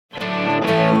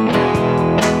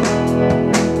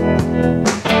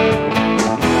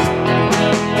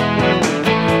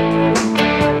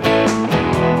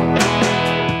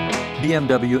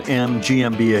BMW M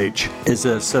GmbH is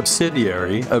a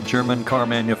subsidiary of German car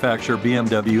manufacturer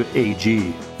BMW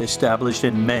AG, established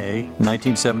in May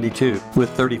 1972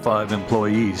 with 35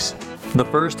 employees. The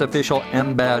first official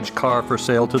M-badge car for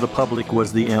sale to the public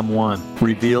was the M1,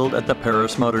 revealed at the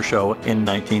Paris Motor Show in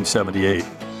 1978.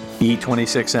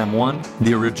 E26 M1,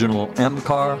 the original M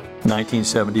car,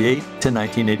 1978 to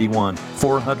 1981,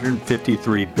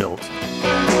 453 built.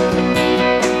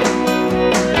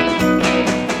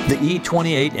 The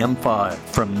E28 M5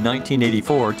 from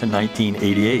 1984 to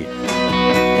 1988.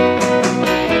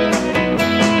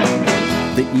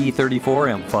 The E34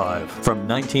 M5 from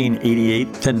 1988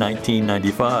 to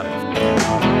 1995.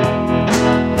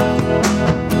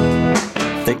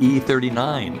 The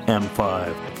E39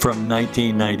 M5 from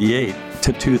 1998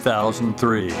 to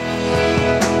 2003.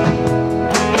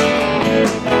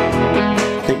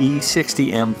 The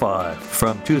E60 M5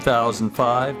 from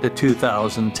 2005 to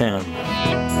 2010.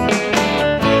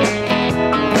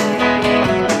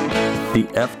 The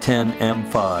F10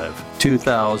 M5,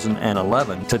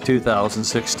 2011 to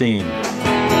 2016.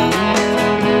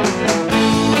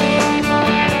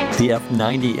 The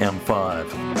F90 M5.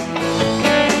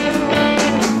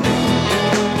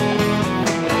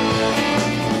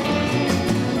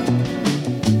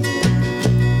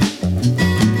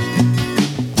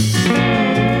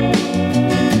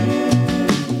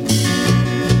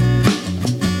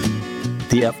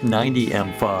 The F90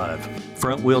 M5.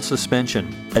 Front wheel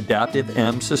suspension, adaptive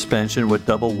M suspension with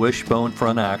double wishbone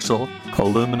front axle,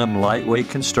 aluminum lightweight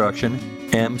construction,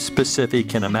 M-specific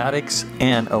kinematics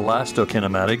and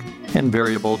elastokinematic, and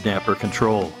variable damper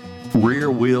control.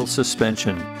 Rear wheel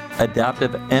suspension,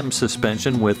 adaptive M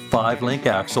suspension with 5-link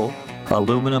axle,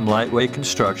 aluminum lightweight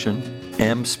construction,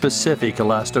 M-specific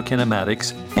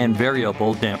elastokinematics, and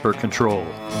variable damper control.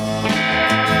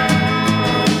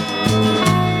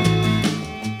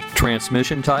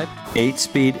 Transmission type,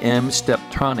 8-speed M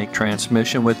Steptronic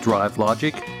transmission with drive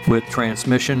logic with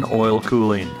transmission oil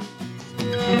cooling.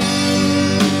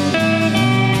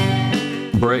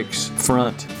 Brakes,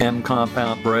 front M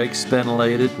compound brakes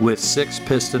ventilated with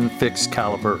 6-piston fixed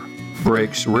caliper.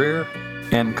 Brakes rear,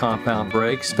 M compound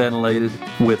brakes ventilated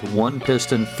with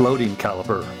 1-piston floating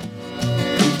caliper.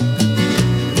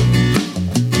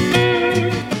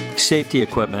 Safety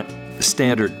equipment,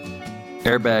 standard.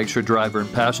 Airbags for driver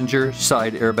and passenger,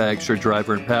 side airbags for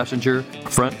driver and passenger,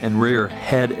 front and rear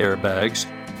head airbags,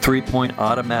 3-point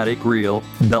automatic reel,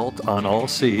 belt on all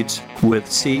seats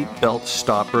with seat belt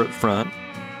stopper at front,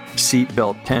 seat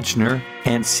belt tensioner,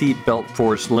 and seat belt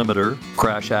force limiter,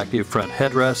 crash active front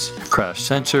headrests, crash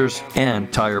sensors,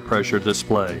 and tire pressure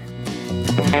display.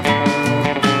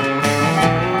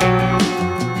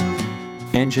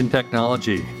 Engine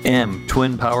technology, M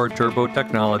twin-power turbo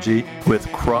technology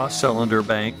with cross-cylinder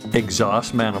bank,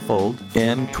 exhaust manifold,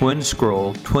 M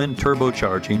twin-scroll, twin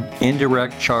turbocharging,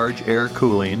 indirect charge air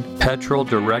cooling, petrol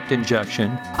direct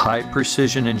injection,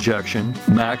 high-precision injection,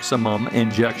 maximum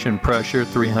injection pressure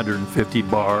 350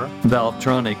 bar,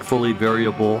 Valvetronic fully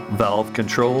variable valve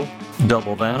control,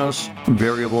 double Vanos,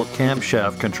 variable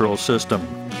camshaft control system.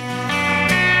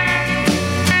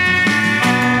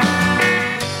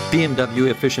 BMW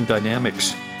Efficient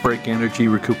Dynamics, brake energy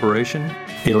recuperation,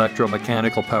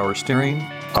 electromechanical power steering,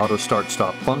 auto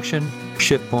start-stop function,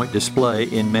 shift point display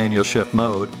in manual shift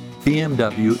mode,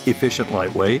 BMW Efficient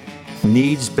Lightweight,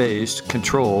 needs-based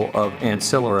control of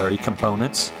ancillary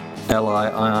components,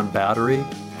 Li-ion battery,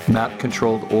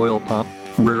 map-controlled oil pump,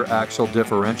 rear axle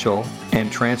differential,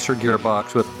 and transfer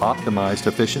gearbox with optimized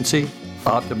efficiency,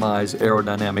 optimized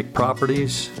aerodynamic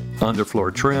properties,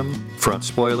 underfloor trim, front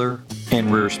spoiler,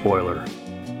 and rear spoiler.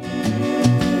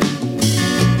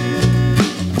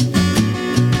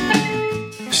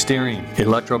 Steering,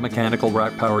 electromechanical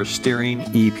rack power steering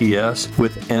EPS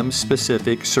with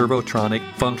M-specific servotronic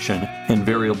function and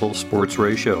variable sports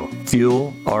ratio.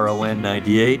 Fuel, RON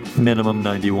 98, minimum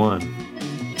 91.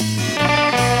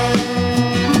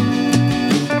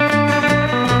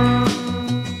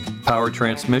 Power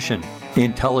transmission,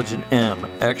 intelligent M,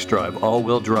 X-Drive,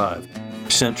 all-wheel drive.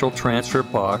 Central transfer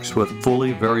box with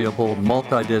fully variable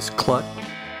multi-disc clutch,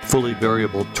 fully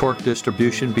variable torque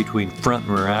distribution between front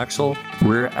and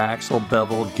rear axle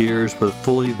bevel gears with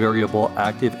fully variable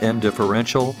active M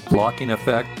differential, locking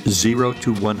effect 0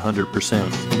 to 100%.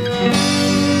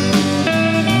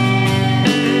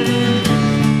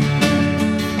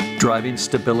 Driving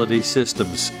stability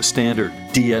systems standard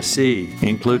DSC,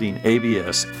 including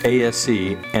ABS,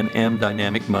 ASC, and M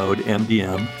dynamic mode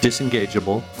MDM,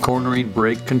 disengageable, cornering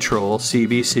brake control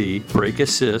CBC, brake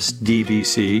assist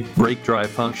DBC, brake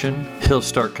drive function, hill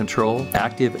start control,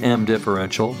 active M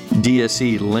differential,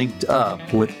 DSC linked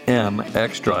up with M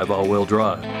X-Drive all-wheel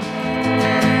drive.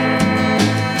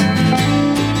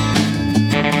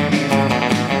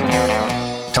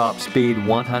 Top speed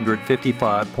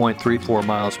 155.34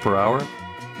 miles per hour.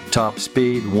 Top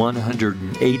speed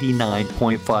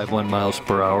 189.51 miles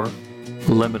per hour.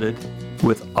 Limited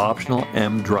with optional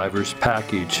M driver's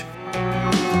package.